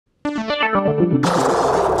So,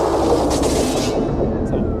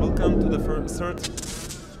 welcome to the third,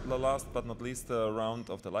 last but not least, round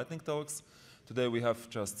of the lightning talks. Today we have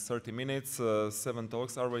just 30 minutes, 7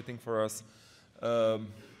 talks are waiting for us.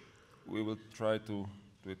 We will try to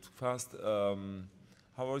do it fast.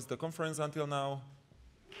 How was the conference until now?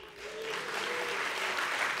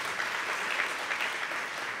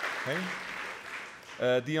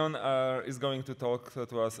 Okay. Dion is going to talk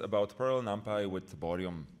to us about parallel NumPy with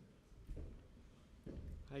Borium.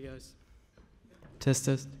 Hi guys. Test,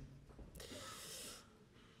 test.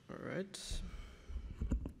 All right.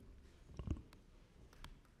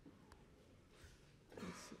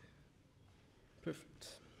 Perfect.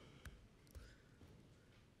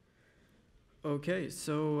 Okay,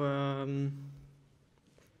 so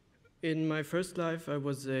in my first life, I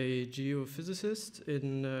was a geophysicist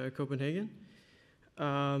in Copenhagen.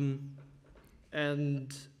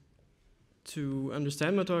 And to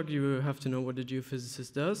understand my talk, you have to know what a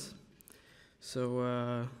geophysicist does.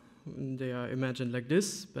 So they are imagined like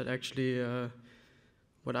this, but actually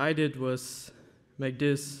what I did was make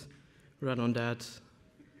this run on that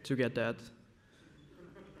to get that.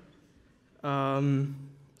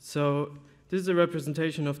 So this is a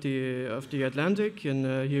representation of the Atlantic, and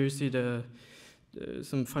here you see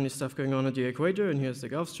some funny stuff going on at the equator, and here's the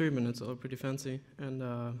Gulf Stream, and it's all pretty fancy.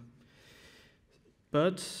 And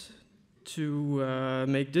but to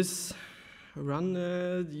make this run,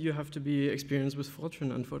 you have to be experienced with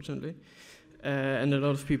Fortran, unfortunately. And a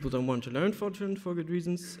lot of people don't want to learn Fortran for good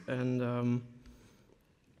reasons. And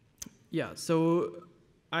yeah, so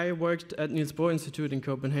I worked at Niels Bohr Institute in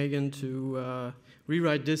Copenhagen to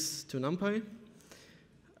rewrite this to NumPy.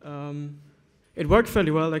 It worked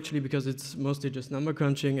fairly well, actually, because it's mostly just number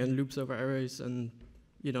crunching and loops over arrays, and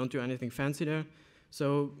you don't do anything fancy there.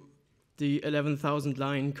 So the 11,000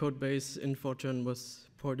 line code base in Fortran was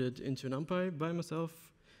ported into NumPy by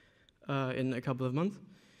myself in a couple of months.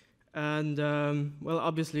 And well,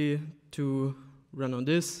 obviously, to run on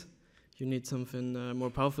this, you need something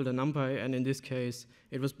more powerful than NumPy, and in this case,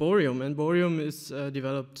 it was Borium. And Borium is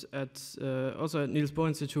developed also at Niels Bohr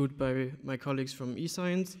Institute by my colleagues from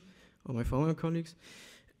eScience, or my former colleagues.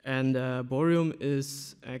 And Borium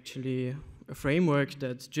is actually a framework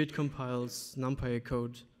that JIT compiles NumPy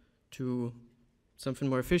code to something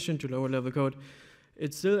more efficient, to lower level code.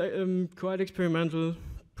 It's still quite experimental,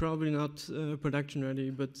 probably not production ready,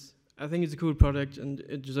 but I think it's a cool product and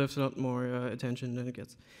it deserves a lot more attention than it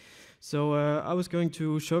gets. So I was going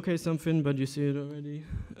to showcase something, but you see it already.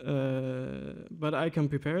 But I come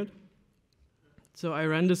prepared. So I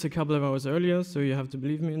ran this a couple of hours earlier, so you have to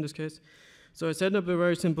believe me in this case. So I set up a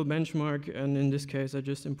very simple benchmark, and in this case I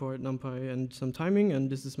just import NumPy and some timing, and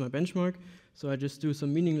this is my benchmark. So I just do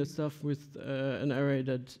some meaningless stuff with an array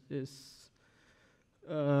that is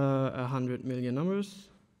 100 million numbers,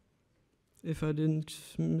 if I didn't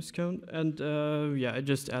miscount. And yeah, it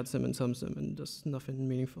just adds them and sums them and does nothing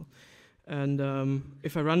meaningful. And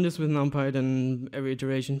if I run this with NumPy, then every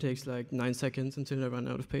iteration takes like 9 seconds until I run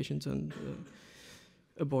out of patience and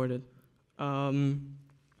abort it.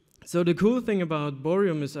 So the cool thing about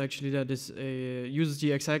Borium is actually that it uses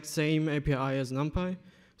the exact same API as NumPy.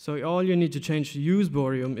 So all you need to change to use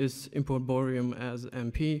Borium is import Borium as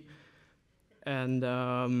MP. And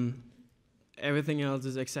everything else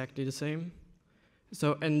is exactly the same.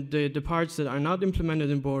 So, and the parts that are not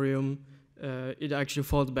implemented in Borium, it actually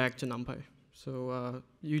falls back to NumPy. So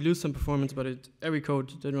you lose some performance, but every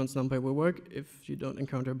code that runs NumPy will work if you don't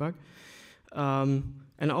encounter a bug.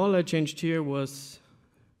 And all I changed here was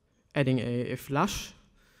adding a flush.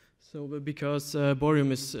 So because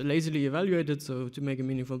Borium is lazily evaluated, so to make a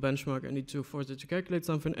meaningful benchmark, I need to force it to calculate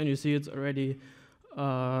something, and you see it's already,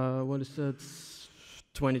 what is that,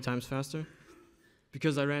 20 times faster,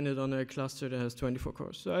 because I ran it on a cluster that has 24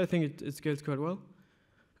 cores. So I think it scales quite well.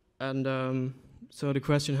 And so the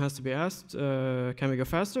question has to be asked, can we go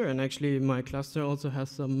faster? And actually my cluster also has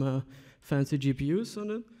some fancy GPUs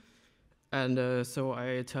on it. And so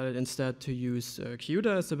I tell it instead to use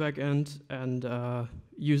CUDA as the backend and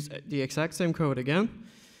use the exact same code again.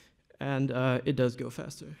 And it does go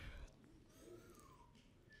faster.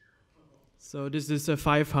 So this is a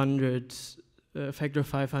 500, factor of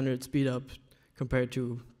 500 speed up compared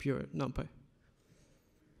to pure NumPy.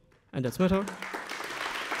 And that's my talk.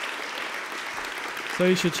 So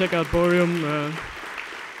you should check out Borium.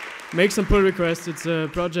 Make some pull requests. It's a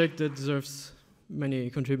project that deserves many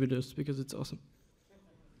contributors because it's awesome.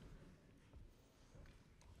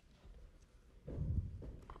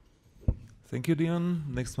 Thank you, Dion.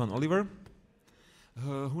 Next one, Oliver.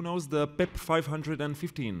 Who knows the PEP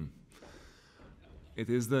 515? It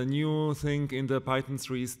is the new thing in the Python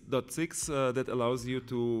 3.6 that allows you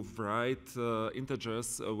to write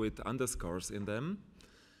integers with underscores in them,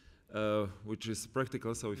 which is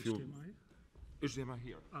practical. So if you HDMI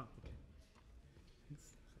here. Ah, okay.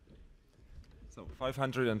 So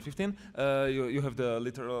 515. You have the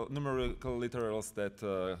numerical literals that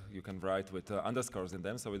you can write with underscores in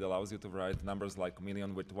them. So it allows you to write numbers like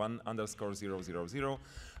million with 1 underscore 000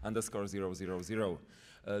 underscore 000.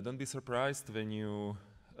 Don't be surprised when you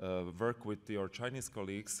work with your Chinese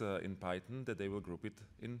colleagues in Python that they will group it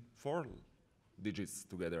in 4 digits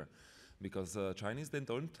together, because Chinese, they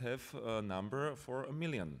don't have a number for a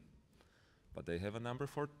million, but they have a number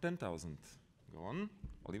for 10,000. Go on,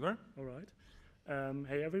 Oliver. All right.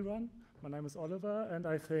 Hey everyone, my name is Oliver, and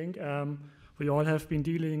I think we all have been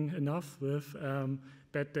dealing enough with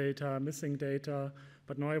bad data, missing data,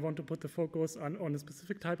 but now I want to put the focus on a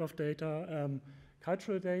specific type of data,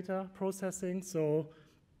 cultural data processing. So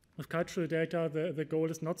with cultural data, the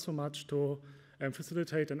goal is not so much to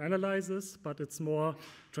facilitate an analysis, but it's more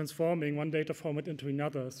transforming one data format into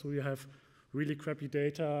another. So you have really crappy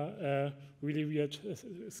data, really weird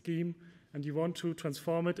scheme, and you want to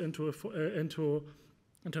transform it into a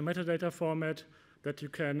metadata format that you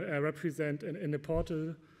can represent in a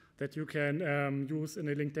portal, that you can use in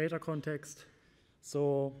a linked data context.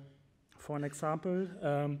 So for an example,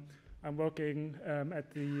 I'm working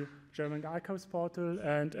at the German Archives portal,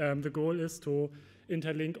 and the goal is to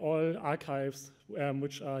interlink all archives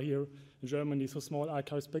which are here in Germany, so small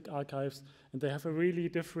archives, big archives, and they have a really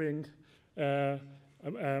differing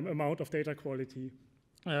amount of data quality.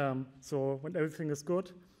 So when everything is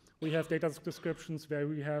good, we have data descriptions where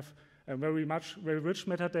we have very rich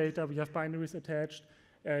metadata. We have binaries attached.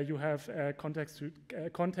 You have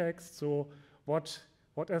context. So what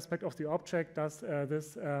aspect of the object does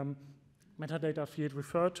this metadata field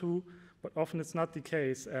refer to? But often it's not the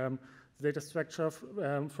case. The data structure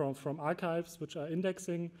from archives, which are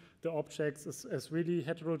indexing the objects, is really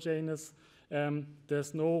heterogeneous.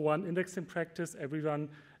 There's no one indexing practice. Everyone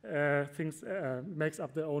makes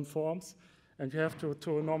up their own forms, and you have to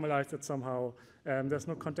normalize it somehow. There's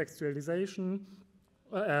no contextualization.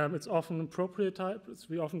 It's often proprietary.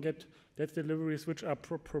 We often get data deliveries which are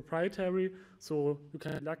proprietary, so you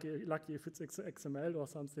can be lucky if it's XML or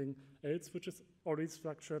something else which is already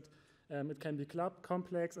structured. It can be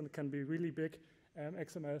complex, and it can be really big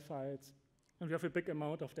XML files. And we have a big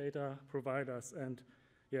amount of data providers, and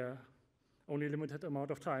yeah, only limited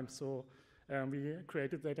amount of time. So we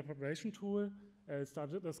created a data preparation tool. It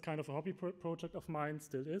started as kind of a hobby project of mine,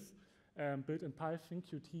 still is, built in Python,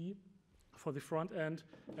 Qt for the front end,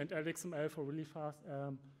 and LXML for really fast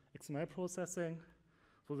XML processing.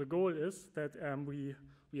 So the goal is that we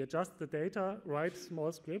adjust the data, write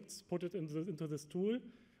small scripts, put it into this tool,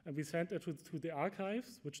 and we send it to the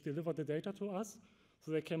archives, which deliver the data to us,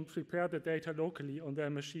 so they can prepare the data locally on their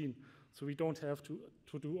machine. So we don't have to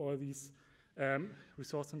do all these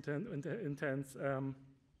resource-intense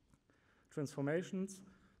transformations.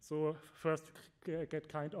 So first you get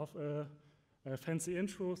kind of a fancy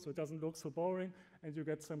intro, so it doesn't look so boring, and you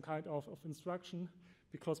get some kind of instruction,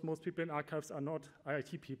 because most people in archives are not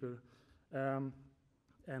IIT people. And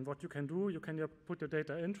what you can do, you can put your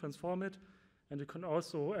data in, transform it, and you can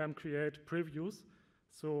also create previews.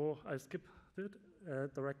 So I skip it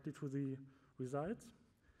directly to the results.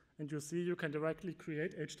 And you see you can directly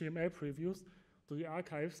create HTML previews, so the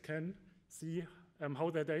archives can see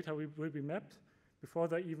how their data will be mapped before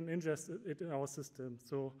they even ingest it in our system.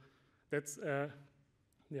 So that's,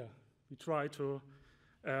 we try to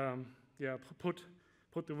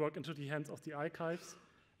put the work into the hands of the archives.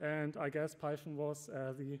 And I guess Python was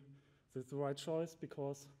the right choice,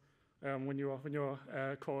 because when you're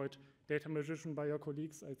called data magician by your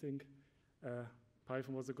colleagues, I think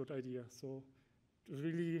Python was a good idea. So it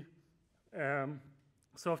really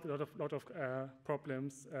solved a lot of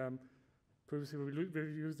problems. Previously, we were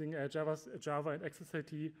using Java and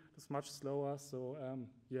XSLT. It's much slower. So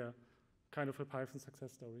yeah, kind of a Python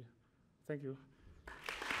success story. Thank you.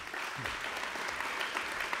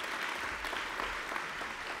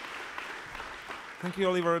 Thank you,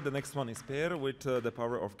 Oliver. The next one is Per with the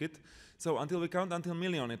power of Git. So until we count until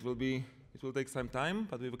million, it will take some time,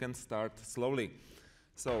 but we can start slowly.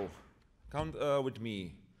 So count with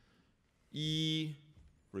me. E,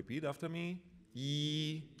 repeat after me.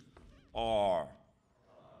 E, R,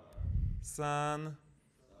 San,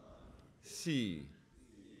 Xi,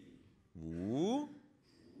 Wu,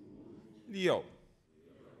 Liu.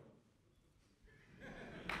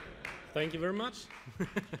 Thank you very much.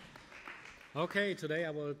 Okay, today I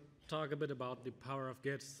will talk a bit about the power of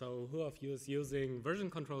Git. So who of you is using version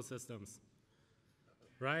control systems?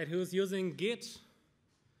 Right, who's using Git?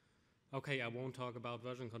 Okay, I won't talk about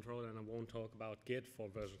version control and I won't talk about Git for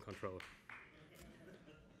version control.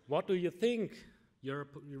 What do you think your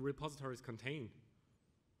repositories contain?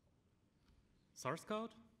 Source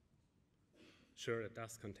code? Sure, it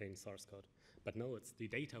does contain source code, but no, it's the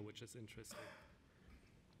data which is interesting.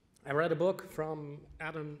 I read a book from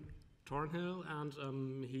Adam Thornhill,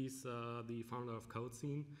 and he's the founder of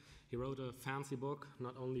CodeScene. He wrote a fancy book.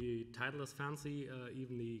 Not only title is fancy,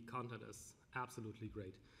 even the content is absolutely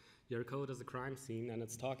great. Your code is a crime scene, and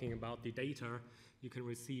it's talking about the data you can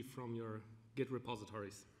receive from your Git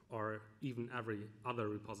repositories, or even every other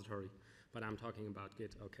repository. But I'm talking about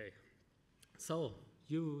Git, okay. So,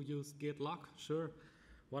 you use Git log, sure.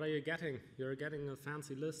 What are you getting? You're getting a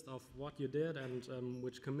fancy list of what you did and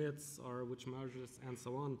which commits or which merges and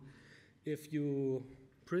so on. If you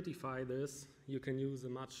prettify this, you can use a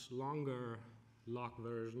much longer log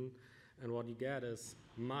version, and what you get is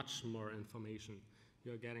much more information.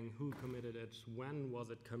 You're getting who committed it, when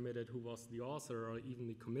was it committed, who was the author or even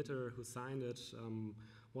the committer who signed it,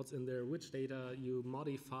 what's in there, which data you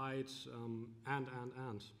modified,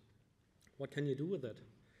 and. What can you do with it?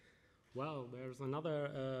 Well, there's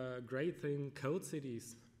another great thing, code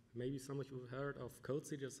cities. Maybe some of you have heard of code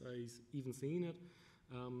cities, or even seen it.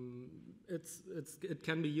 It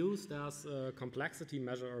can be used as a complexity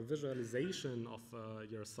measure or visualization of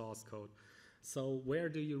your source code. So where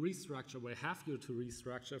do you restructure? Where have you to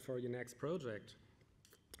restructure for your next project?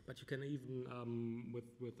 But you can even,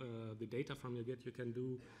 with the data from your Git, you can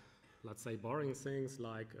do, let's say, boring things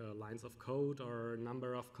like lines of code or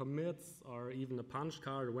number of commits or even a punch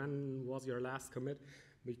card. When was your last commit?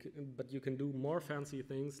 But you can do more fancy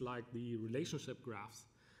things like the relationship graphs.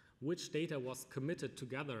 Which data was committed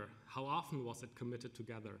together? How often was it committed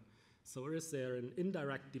together? So is there an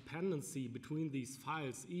indirect dependency between these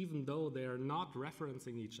files even though they're not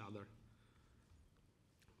referencing each other?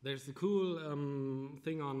 There's a cool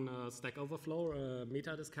thing on Stack Overflow, a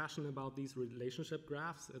meta discussion about these relationship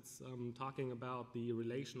graphs. It's talking about the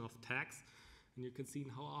relation of tags, and you can see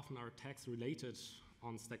how often are tags related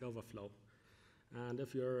on Stack Overflow. And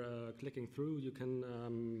if you're clicking through, you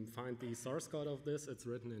can find the source code of this. It's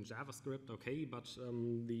written in JavaScript, okay, but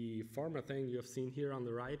the former thing you have seen here on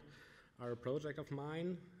the right are a project of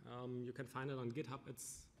mine. You can find it on GitHub.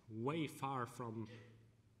 It's way far from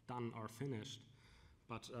done or finished.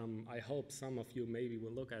 But I hope some of you maybe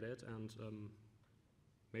will look at it and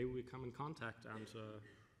maybe we come in contact and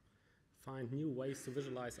find new ways to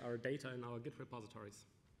visualize our data in our Git repositories.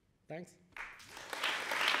 Thanks.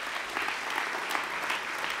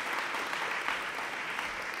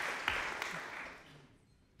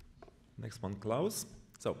 Next one, Klaus.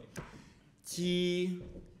 So, 7, 8,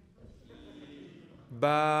 9,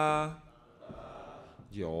 10,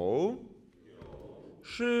 11, 12, 13,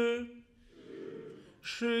 14,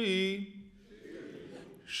 15,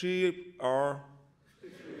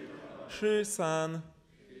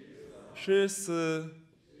 16,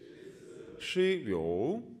 17.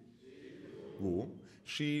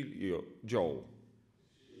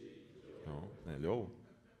 No, Joe.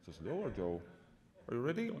 Is this Joe or Joe? Are you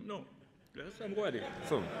ready? No. Yes, I'm ready.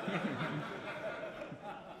 So.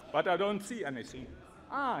 But I don't see anything.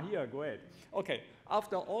 Ah, here, great. Okay,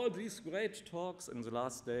 after all these great talks in the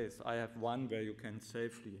last days, I have one where you can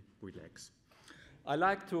safely relax. I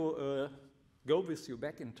like to go with you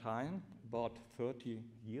back in time, about 30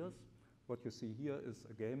 years. What you see here is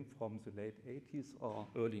a game from the late 80s or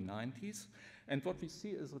early 90s. And what we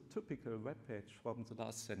see is a typical web page from the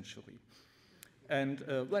last century. And,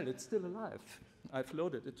 well, it's still alive. I've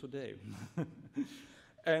loaded it today.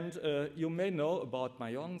 And you may know about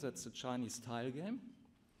Mahjong, that's a Chinese tile game.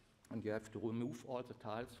 And you have to remove all the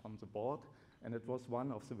tiles from the board. And it was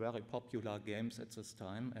one of the very popular games at this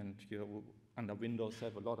time. And you, under Windows,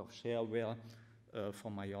 have a lot of shareware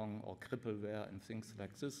for Mahjong or crippleware and things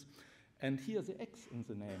like this. And here's the X in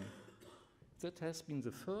the name. That has been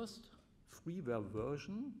the first freeware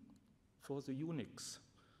version for the Unix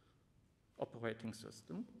operating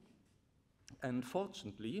system. And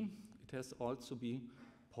fortunately, it has also been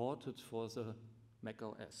ported for the Mac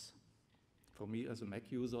OS. For me as a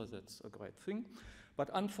Mac user, that's a great thing. But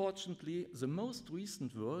unfortunately, the most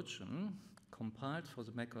recent version compiled for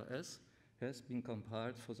the Mac OS has been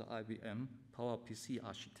compiled for the IBM PowerPC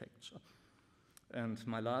architecture. And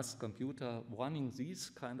my last computer running these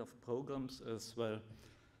kind of programs is, well,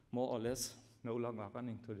 more or less no longer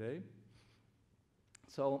running today.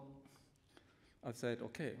 So I said,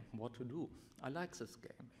 okay, what to do? I like this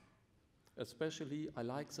game. Especially, I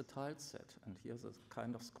like the tile set. And here's a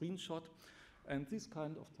kind of screenshot. And this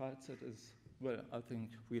kind of tile set is, well, I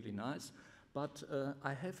think really nice. but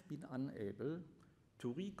I have been unable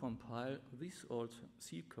to recompile this old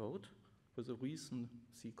C code with a recent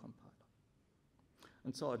C compiler.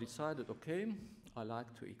 And so I decided, okay, I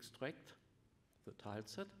like to extract the tile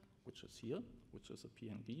set, which is here, which is a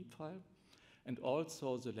PNG file, and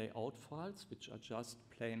also the layout files, which are just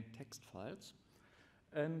plain text files.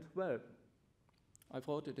 And well, I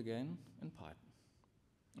wrote it again in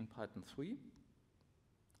Python 3,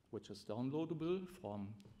 which is downloadable from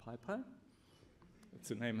PyPy.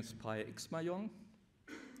 The name is PyXmayong,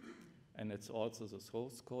 and it's also the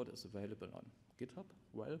source code is available on GitHub.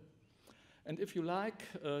 Well, and if you like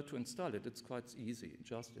to install it, it's quite easy.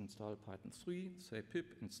 Just install Python 3, say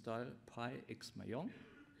pip install PyXmayong,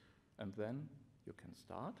 and then you can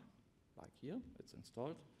start, like here, it's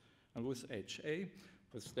installed. And with HA,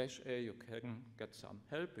 with /A, you can get some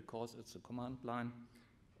help because it's a command line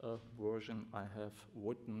version I have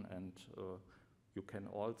written, and you can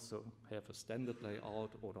also have a standard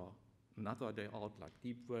layout or another layout like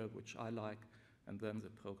DeepWell, which I like, and then the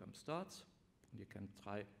program starts, and you can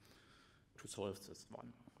try to solve this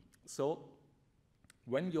one. So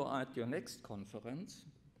when you're at your next conference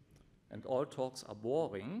and all talks are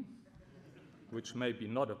boring, which may be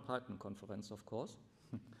not a Python conference, of course,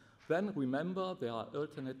 then remember there are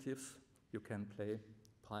alternatives. You can play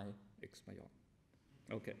PyXmayong.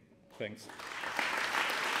 Okay, thanks.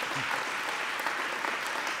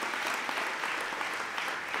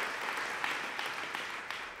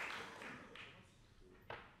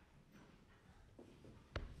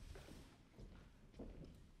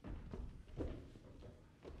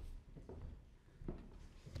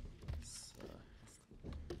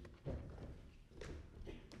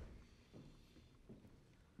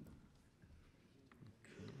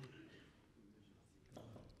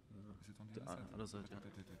 No.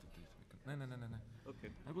 Okay.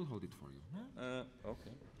 I will hold it for you.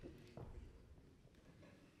 Okay.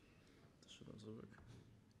 Das should also work.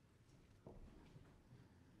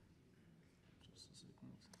 Just a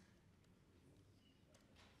second.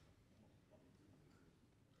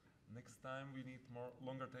 Next time we need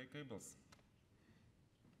longer tape cables.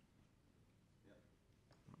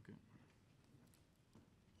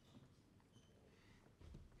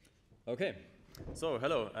 Okay, so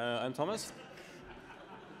hello, I'm Thomas.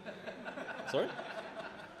 Sorry?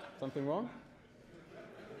 Something wrong?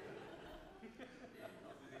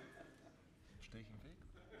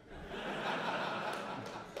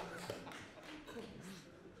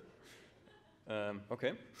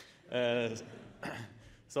 Okay.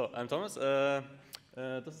 So I'm Thomas.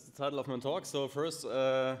 This is the title of my talk. So first,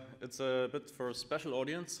 it's a bit for a special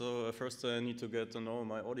audience. So first I need to get to know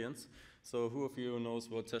my audience. So who of you knows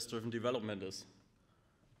what test-driven development is?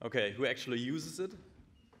 Okay, who actually uses it?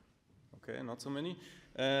 Okay, not so many.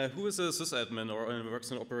 Who is a sysadmin or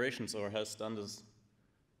works in operations or has done this?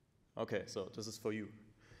 Okay, so this is for you.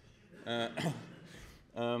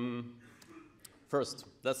 First,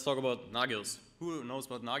 let's talk about Nagios. Who knows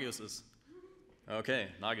what Nagios is? Okay,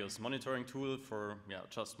 Nagios, monitoring tool for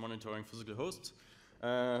just monitoring physical hosts.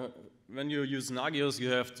 When you use Nagios, you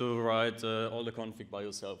have to write all the config by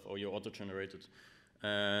yourself, or you auto-generate it,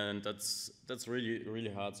 and that's really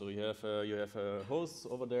hard. So you have hosts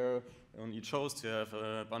over there. On each host, you have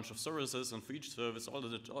a bunch of services, and for each service, all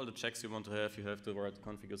the checks you want to have to write the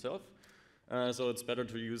config yourself. So it's better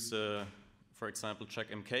to use, for example,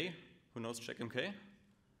 checkmk. Who knows checkmk?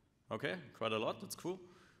 Okay, quite a lot. That's cool.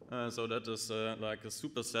 So that is like a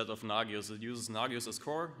superset of Nagios. It uses Nagios as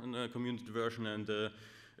core in the community version, and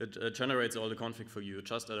it generates all the config for you.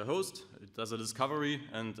 Just at a host, it does a discovery,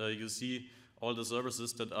 and you see all the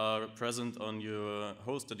services that are present on your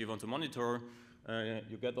host that you want to monitor.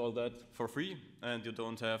 You get all that for free, and you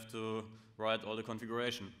don't have to write all the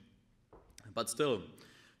configuration. But still,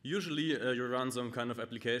 usually you run some kind of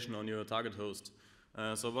application on your target host.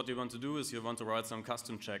 So what you want to do is you want to write some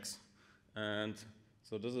custom checks. And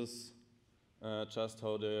so this is just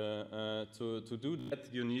how to do that,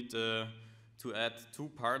 you need to add two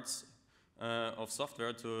parts of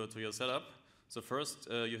software to your setup. So first,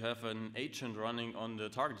 you have an agent running on the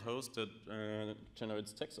target host that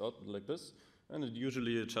generates text output like this. And it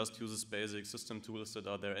usually just uses basic system tools that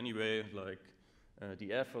are there anyway, like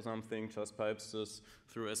df or something, just pipes this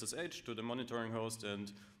through SSH to the monitoring host.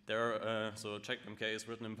 And there, so checkmk is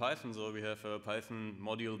written in Python, so we have a Python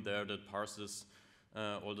module there that parses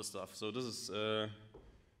all the stuff. So this is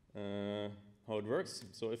how it works.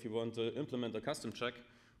 So if you want to implement a custom check,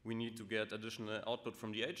 we need to get additional output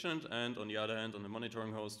from the agent, and on the other hand, on the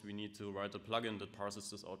monitoring host, we need to write a plugin that parses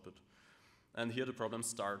this output. And here the problems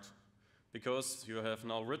start. because you have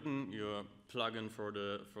now written your plugin for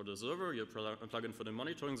the server, your plugin for the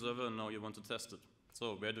monitoring server, and now you want to test it.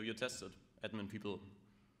 So where do you test it? Admin people.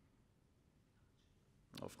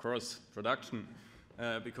 Of course, production,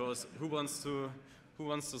 because who wants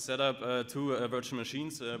to set up two virtual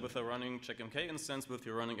machines with a running checkmk instance, with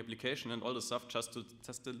your running application and all the stuff just to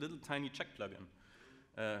test a little tiny check plugin?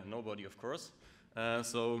 Nobody, of course.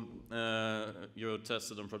 So you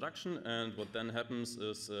test it in production, and what then happens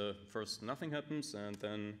is first nothing happens, and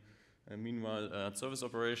then meanwhile at service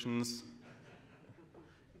operations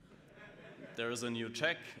there is a new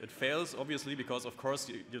check. It fails, obviously, because of course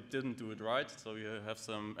you didn't do it right, so you have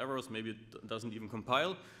some errors, maybe it doesn't even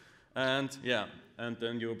compile. And yeah, and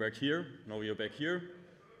then you're back here, now you're back here.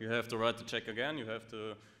 You have to write the check again, you have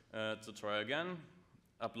to try again,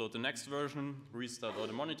 upload the next version, restart all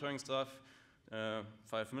the monitoring stuff,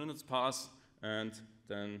 5 minutes pass, and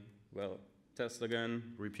then, well, test again,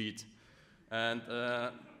 repeat. And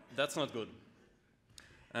that's not good.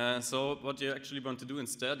 So what you actually want to do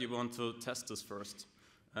instead, you want to test this first.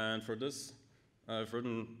 And for this, I've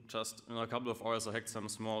written just in a couple of hours, I hacked some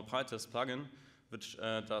small PyTest plugin, which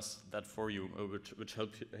does that for you, which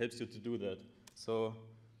helps you to do that. So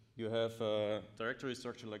you have a directory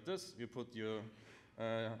structure like this. You put your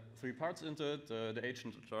 3 parts into it. The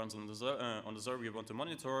agent runs on the server you want to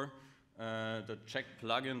monitor, the check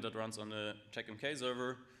plugin that runs on the checkmk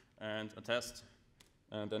server, and a test.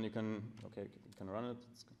 And then you can run it.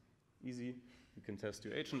 It's easy. You can test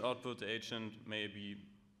your agent output. The agent may be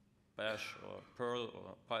Bash or Perl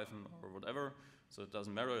or Python or whatever. So it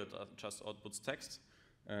doesn't matter. It just outputs text,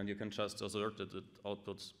 and you can just assert that it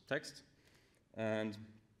outputs text.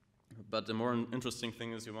 But the more interesting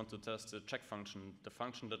thing is you want to test the check function, the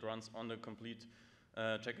function that runs on the complete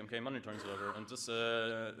checkmk monitoring server. And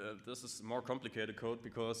this is more complicated code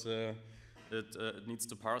because it needs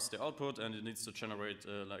to parse the output, and it needs to generate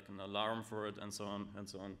like an alarm for it, and so on and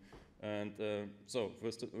so on. And so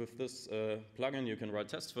with this plugin, you can write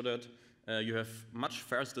tests for that. You have much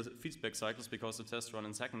faster feedback cycles because the tests run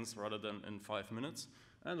in seconds rather than in 5 minutes.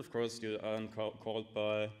 And of course, you aren't called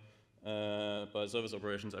by service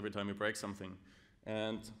operations every time you break something.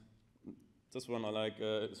 And this one I like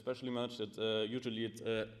especially much. Usually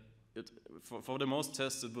for the most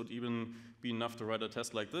tests, it would even be enough to write a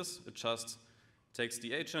test like this. It just takes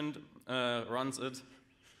the agent, runs it,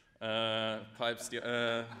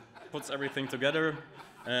 puts everything together,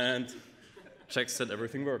 and checks that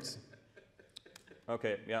everything works.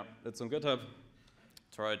 Okay, yeah, it's on GitHub.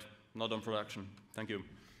 Try it, not on production. Thank you.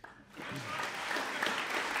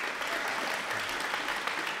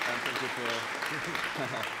 And thank you for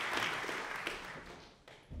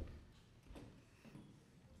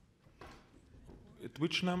At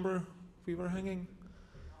which number we were hanging?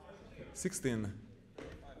 16.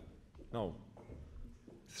 No.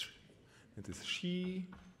 It is she.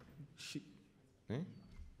 Eh?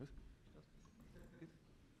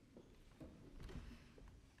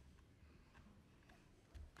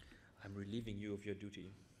 I'm relieving you of your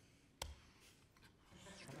duty.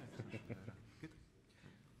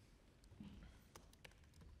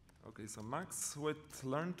 Okay, so Max would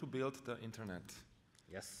learn to build the internet.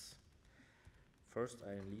 Yes. First,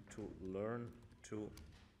 I need to learn to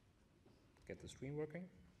get the screen working,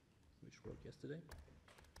 which worked yesterday.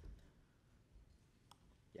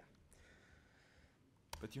 Yeah.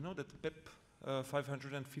 But you know that PEP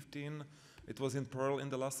 515, it was in Perl in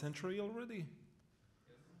the last century already?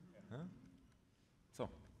 Huh? So.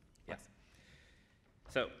 Yes.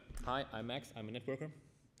 So, hi, I'm Max, I'm a networker.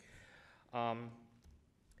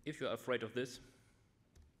 If you're afraid of this,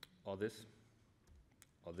 or this,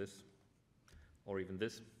 or this, or even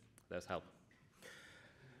this, there's help.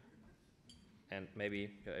 And maybe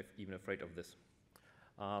you're even afraid of this.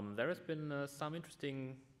 There has been some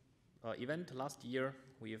interesting event last year.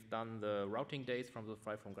 We have done the routing days from the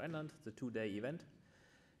Fry from Greenland, the 2-day event.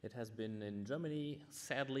 It has been in Germany.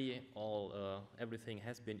 Sadly, everything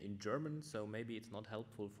has been in German, so maybe it's not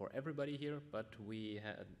helpful for everybody here, but we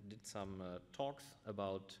did some talks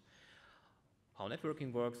about how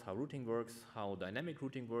networking works, how routing works, how dynamic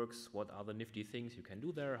routing works, what are the nifty things you can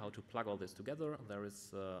do there, how to plug all this together. There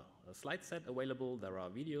is a slide set available, there are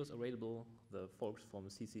videos available. The folks from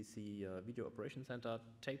CCC Video Operations Center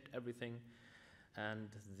taped everything, and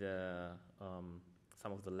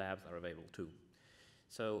some of the labs are available too.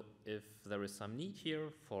 So if there is some need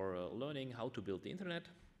here for learning how to build the internet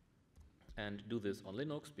and do this on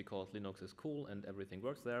Linux, because Linux is cool and everything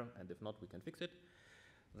works there, and if not, we can fix it,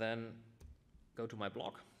 then go to my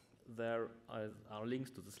blog. There are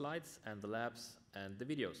links to the slides and the labs and the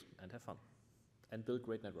videos, and have fun and build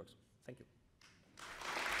great networks. Thank you.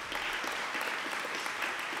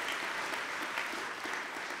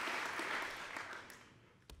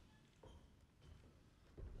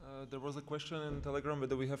 There was a question in Telegram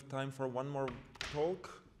whether we have time for one more talk.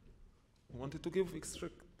 Wanted to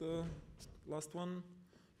extract the last one?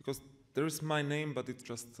 Because there is my name, but it's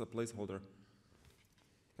just a placeholder.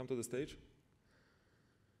 Come to the stage.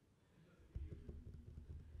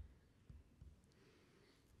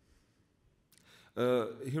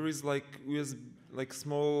 Here is like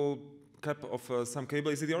small cap of some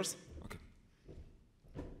cable. Is it yours? Okay.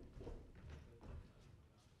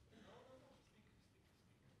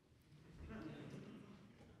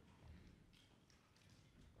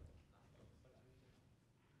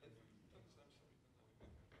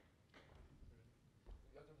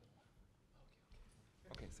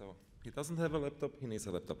 Okay, so he doesn't have a laptop, he needs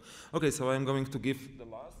a laptop. Okay, so I'm going to give the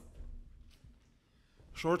last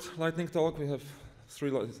short lightning talk. We have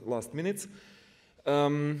 3 last minutes.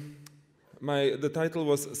 The title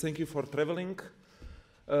was Thank You for Traveling.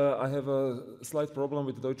 I have a slight problem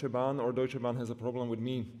with Deutsche Bahn, or Deutsche Bahn has a problem with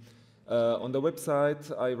me. On the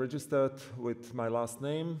website, I registered with my last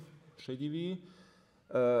name, Shadivi.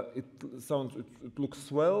 It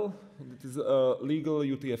looks well. It is a legal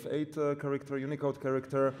UTF-8 character, Unicode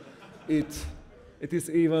character. It is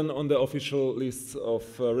even on the official list of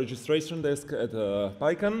registration desk at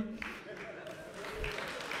PyCon.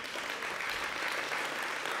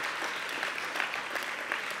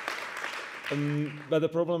 But the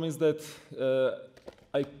problem is that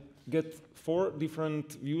I get 4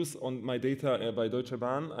 different views on my data by Deutsche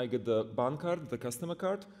Bahn. I get the Bahn card, the customer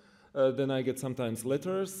card. Then I get sometimes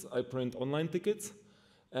letters. I print online tickets.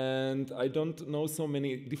 And I don't know so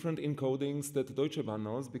many different encodings that Deutsche Bahn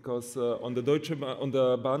knows, because on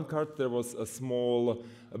the Bahn card there was a small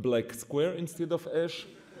black square instead of hash.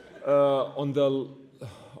 On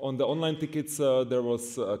the online tickets there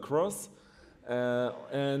was a cross,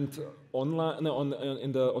 and online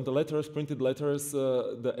on the letters, printed letters,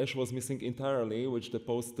 the hash was missing entirely, which the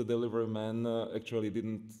post delivery man actually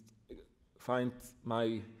didn't find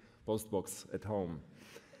my post box at home.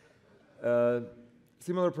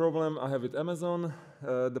 Similar problem I have with Amazon.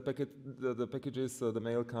 The packages, the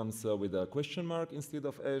mail comes with a question mark instead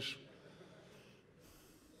of hash.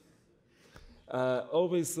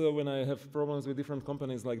 Always when I have problems with different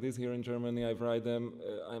companies like this here in Germany, I write them.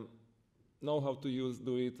 I know how to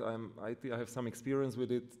do it. I'm IT. I have some experience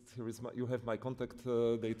with it. Here is you have my contact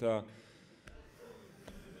data.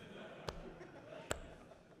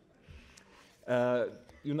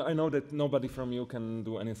 I know that nobody from you can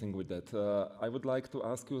do anything with that. I would like to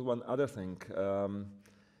ask you one other thing.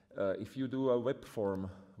 If you do a web form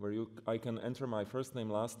where I can enter my first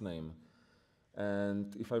name, last name,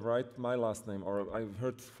 and if I write my last name, or I've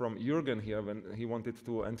heard from Jürgen here when he wanted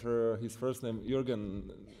to enter his first name,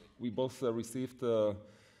 Jürgen, we both received the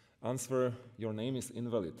answer, your name is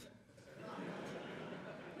invalid.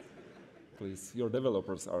 Please, your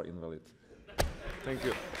developers are invalid. Thank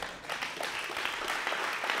you.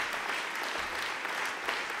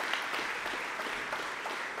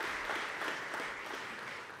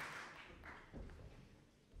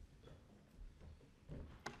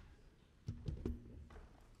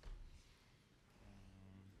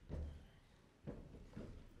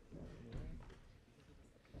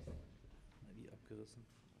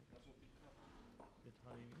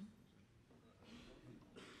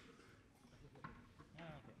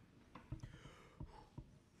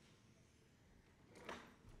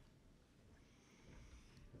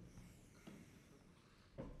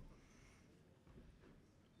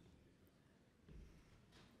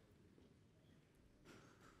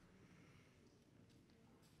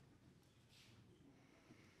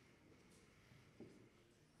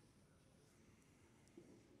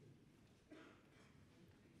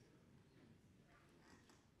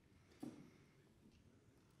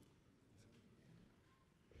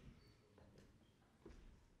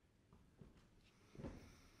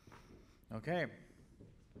 Okay,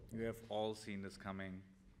 you have all seen this coming.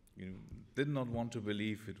 You did not want to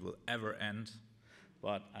believe it will ever end,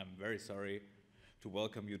 but I'm very sorry to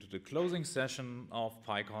welcome you to the closing session of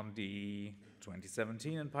PyCon DE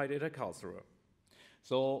 2017 in PyData Karlsruhe.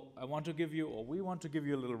 So we want to give you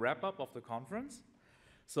a little wrap-up of the conference.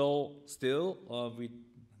 So still, we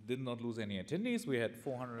did not lose any attendees. We had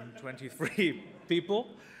 423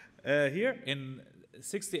 people here in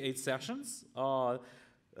 68 sessions.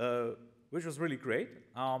 Which was really great.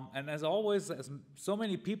 And as always, as so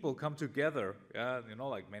many people come together,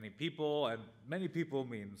 like many people, and many people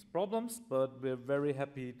means problems, but we're very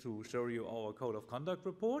happy to show you our code of conduct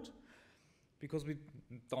report, because we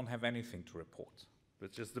don't have anything to report,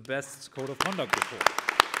 which is the best code of conduct report.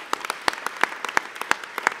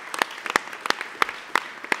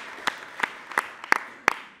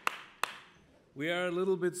 we are a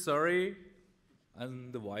little bit sorry on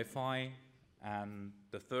the Wi-Fi and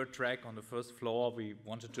the third track on the first floor. We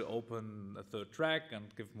wanted to open a third track and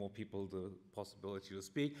give more people the possibility to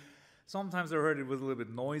speak. Sometimes I heard it was a little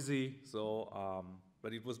bit noisy, so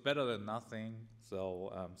but it was better than nothing.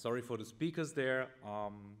 So sorry for the speakers there.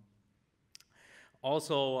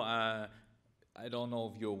 Also, I don't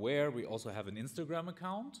know if you're aware, we also have an Instagram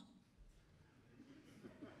account.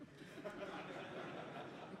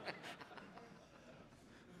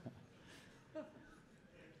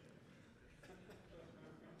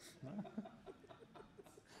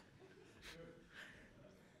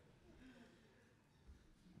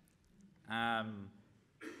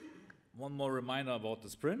 One more reminder about the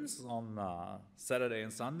sprints on Saturday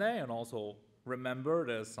and Sunday, and also remember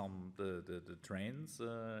there's some the trains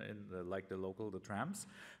in like the trams.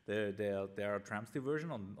 There are trams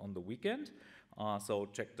diversion on the weekend. So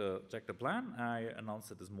check the plan. I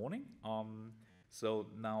announced it this morning. So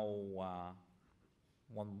now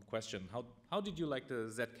one question: How did you like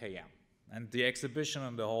the ZKM and the exhibition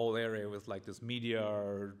and the whole area with like this media,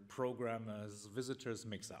 programmers, visitors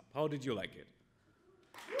mix up? How did you like it?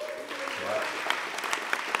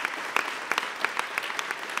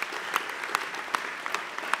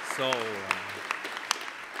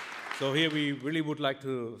 So here we really would like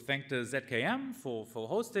to thank the ZKM for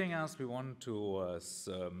hosting us. We want to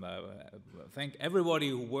thank everybody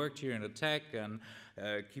who worked here in the tech and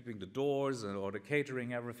keeping the doors or the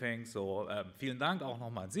catering, everything. So vielen Dank auch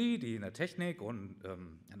nochmal an Sie, die in der Technik und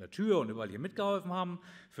an der Tür und überall hier mitgeholfen haben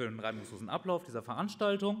für den reibungslosen Ablauf dieser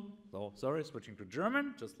Veranstaltung. So, sorry, switching to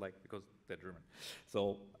German, just like because they're German.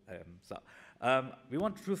 We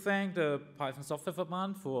want to thank the Python Software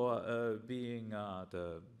Verband for being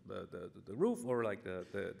the roof or like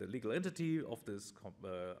the legal entity of this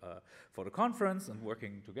for the conference and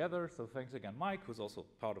working together. So thanks again, Mike, who's also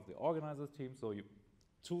part of the organizers team. So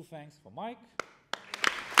two thanks for Mike.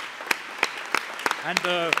 And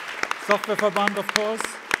the Software Verband, of course.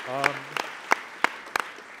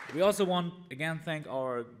 We also want, again, thank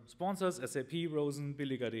our sponsors, SAP, Rosen,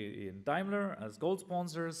 Billiger.de, and Daimler as gold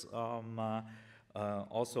sponsors.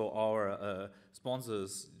 Also our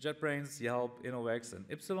sponsors, JetBrains, Yelp, Innovex, and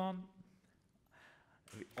Ypsilon.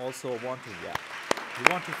 We also want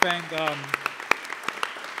to thank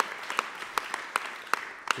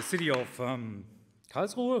the city of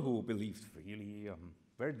Karlsruhe, who believed really,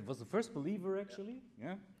 was the first believer actually,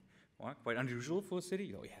 yeah. Well, quite unusual for a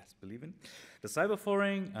city. Oh yes, believing. The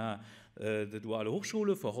Cyberforing, the Duale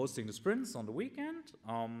Hochschule for hosting the sprints on the weekend.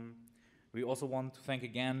 We also want to thank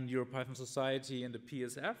again EuroPython Society and the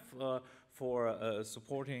PSF for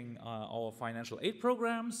supporting our financial aid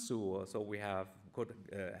programs. So we could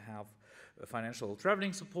have financial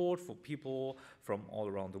traveling support for people from all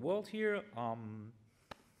around the world here.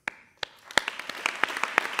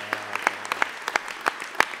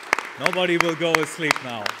 Nobody will go asleep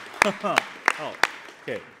now. Oh,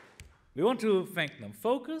 okay. We want to thank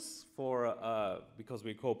NumFocus for because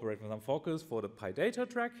we cooperate with NumFocus for the PyData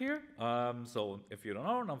track here. So if you don't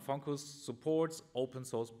know, NumFocus supports open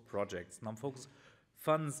source projects. NumFocus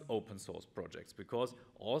funds open source projects because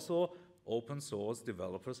also open source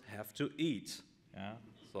developers have to eat. Yeah.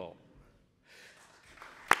 So.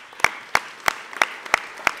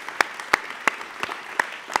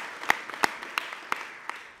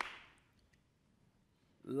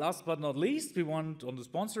 Last but not least, we want, on the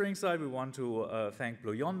sponsoring side, we want to thank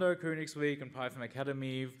Blue Yonder, Königsweg, and Python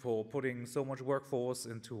Academy for putting so much workforce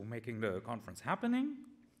into making the conference happening.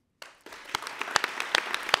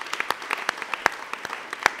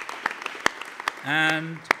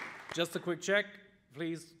 And just a quick check,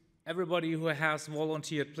 please, everybody who has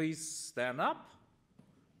volunteered, please stand up.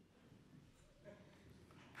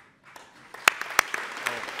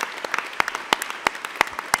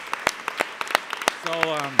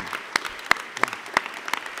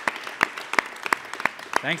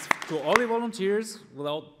 Thanks to all the volunteers.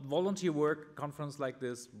 Without volunteer work, a conference like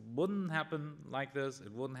this wouldn't happen like this.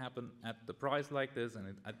 It wouldn't happen at the price like this,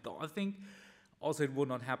 and I think also it would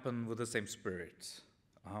not happen with the same spirit.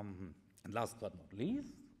 And last but not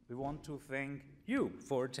least, we want to thank you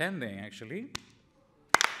for attending, actually.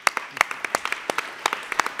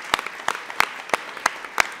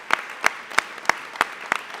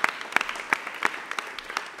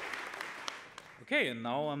 Okay, and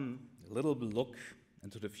now a little look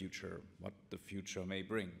into the future, what the future may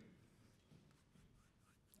bring.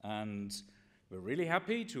 And we're really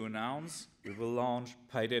happy to announce we will launch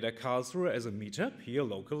PyData Karlsruhe as a meetup here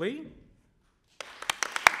locally.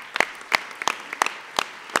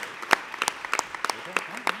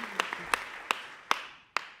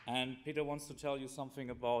 And Peter wants to tell you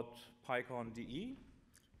something about PyCon DE.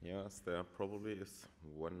 Yes, there probably is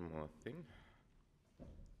one more thing.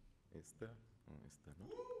 Is there? Or is there not?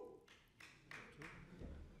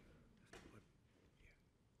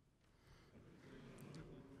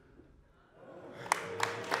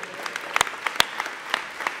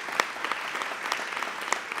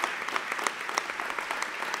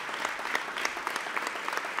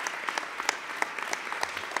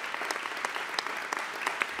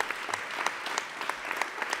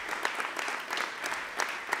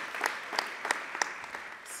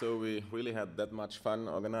 So we really had that much fun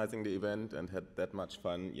organizing the event and had that much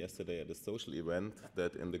fun yesterday at a social event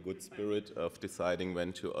that in the good spirit of deciding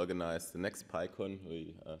when to organize the next PyCon,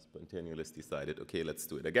 we spontaneously decided, okay, let's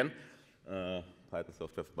do it again. Python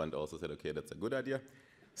Software Verband also said, okay, that's a good idea.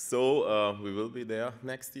 So we will be there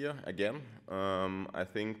next year again. I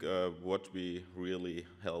think what we really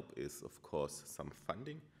help is, of course, some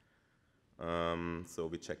funding. So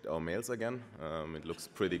we checked our mails again. It looks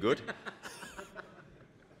pretty good.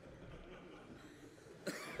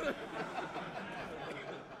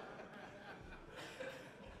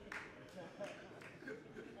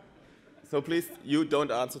 So please, you don't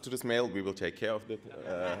answer to this mail. We will take care of it.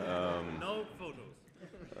 No photos.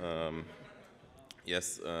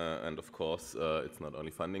 Yes, and of course, it's not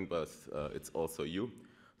only funding, but it's also you.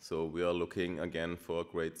 So we are looking again for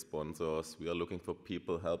great sponsors. We are looking for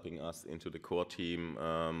people helping us into the core team,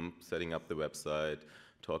 setting up the website,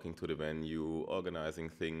 talking to the venue, organizing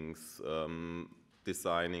things,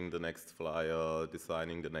 designing the next flyer,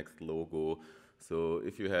 designing the next logo. So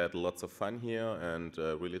if you had lots of fun here and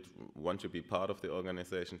really want to be part of the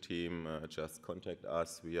organization team, just contact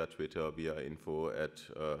us via Twitter, via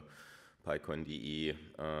info@PyCon.de.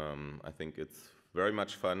 I think it's very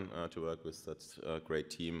much fun to work with such a great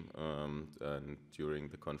team. And during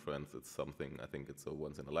the conference, it's something, I think it's a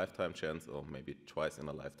once in a lifetime chance, or maybe twice in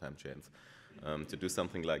a lifetime chance, to do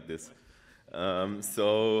something like this.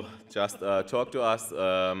 So just talk to us.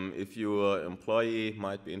 If your employee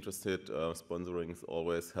might be interested, sponsoring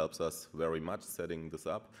always helps us very much setting this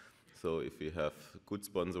up. So if we have good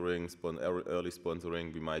sponsoring, early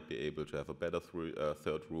sponsoring, we might be able to have a better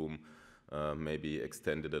third room, maybe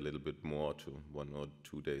extend it a little bit more to 1 or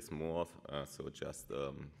 2 days more. So just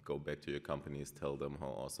go back to your companies, tell them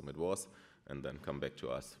how awesome it was, and then come back to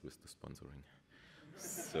us with the sponsoring.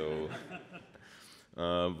 So.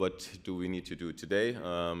 What do we need to do today?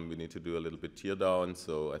 We need to do a little bit tear down,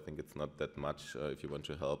 so I think it's not that much. If you want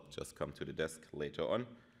to help, just come to the desk later on.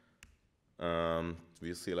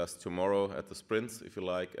 We'll see us tomorrow at the sprints, if you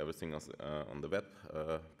like. Everything is on the web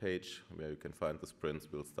page where you can find the sprints.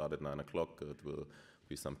 We'll start at 9 o'clock. It will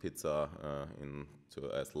be some pizza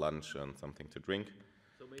as lunch and something to drink.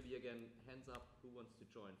 So maybe again, hands up, who wants to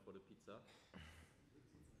join for the pizza?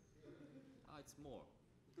 It's more.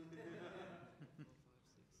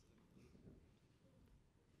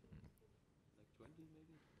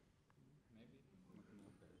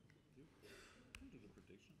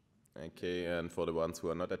 Okay, and for the ones who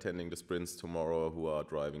are not attending the sprints tomorrow, who are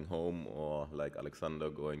driving home, or like Alexander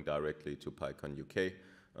going directly to PyCon UK,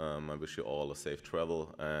 I wish you all a safe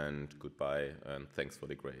travel and goodbye, and thanks for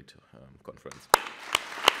the great conference.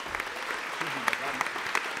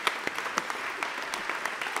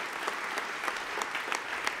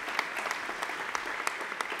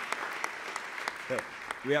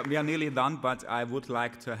 We are nearly done, but I would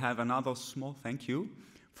like to have another small thank you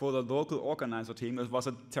for the local organizer team. It was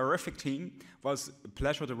a terrific team. It was a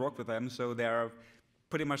pleasure to work with them. So they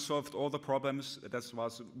pretty much solved all the problems. That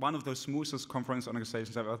was one of the smoothest conference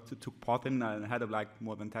organizations I ever took part in. I had like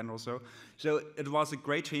more than 10 or so. So it was a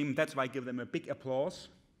great team. That's why I give them a big applause.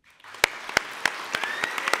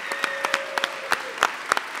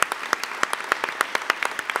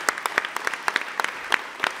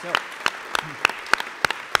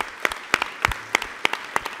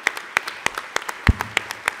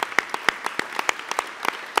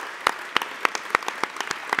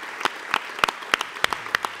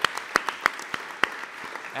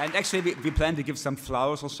 And actually, we plan to give some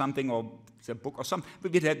flowers or something, or a book or something. We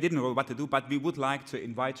didn't know what to do, but we would like to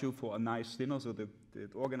invite you for a nice dinner, so the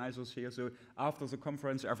organizers here. So after the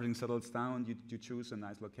conference, everything settles down, you choose a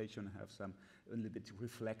nice location and have a little bit to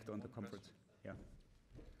reflect on the conference. Yeah.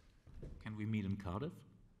 Can we meet in Cardiff?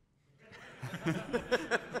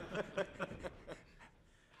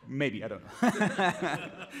 Maybe, I don't know.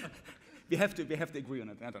 We have to agree on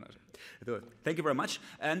it. I don't know. Thank you very much.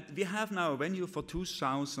 And we have now a venue for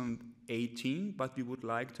 2018, but we would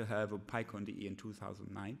like to have a PyCon DE in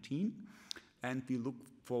 2019. And we look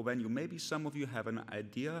for a venue. Maybe some of you have an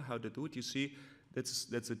idea how to do it. You see,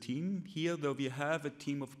 That's a team. Here, though, we have a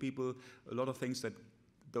team of people, a lot of things that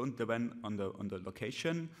don't depend on the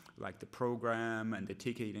location, like the program and the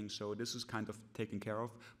ticketing. So this is kind of taken care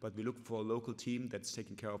of. But we look for a local team that's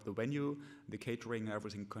taking care of the venue, the catering, and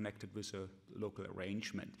everything connected with a local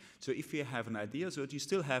arrangement. So if you have an idea, so you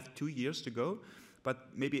still have 2 years to go, but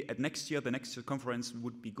maybe at next year, the next conference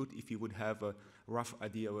would be good if you would have a rough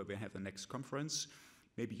idea where we have the next conference.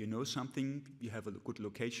 Maybe you know something, you have a good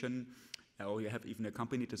location, or you have even a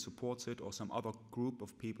company that supports it, or some other group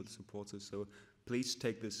of people that supports it. So please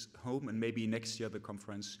take this home, and maybe next year, the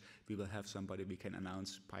conference, we will have somebody we can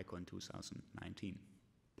announce PyCon 2019.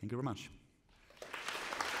 Thank you very much.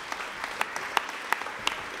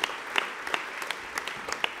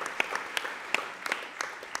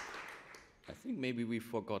 I think maybe we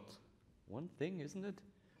forgot one thing, isn't it?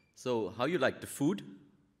 So, how you like the food?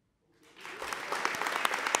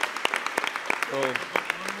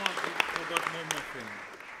 One more thing.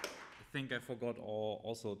 I think I forgot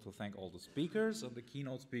also to thank all the speakers and the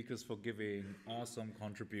keynote speakers for giving awesome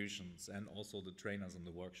contributions, and also the trainers in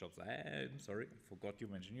the workshops. I'm sorry, I forgot you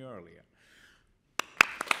mentioned you earlier.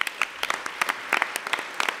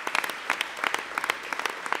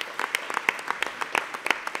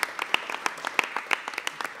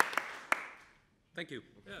 Thank you.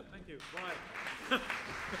 Yeah, thank you.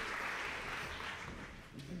 Bye.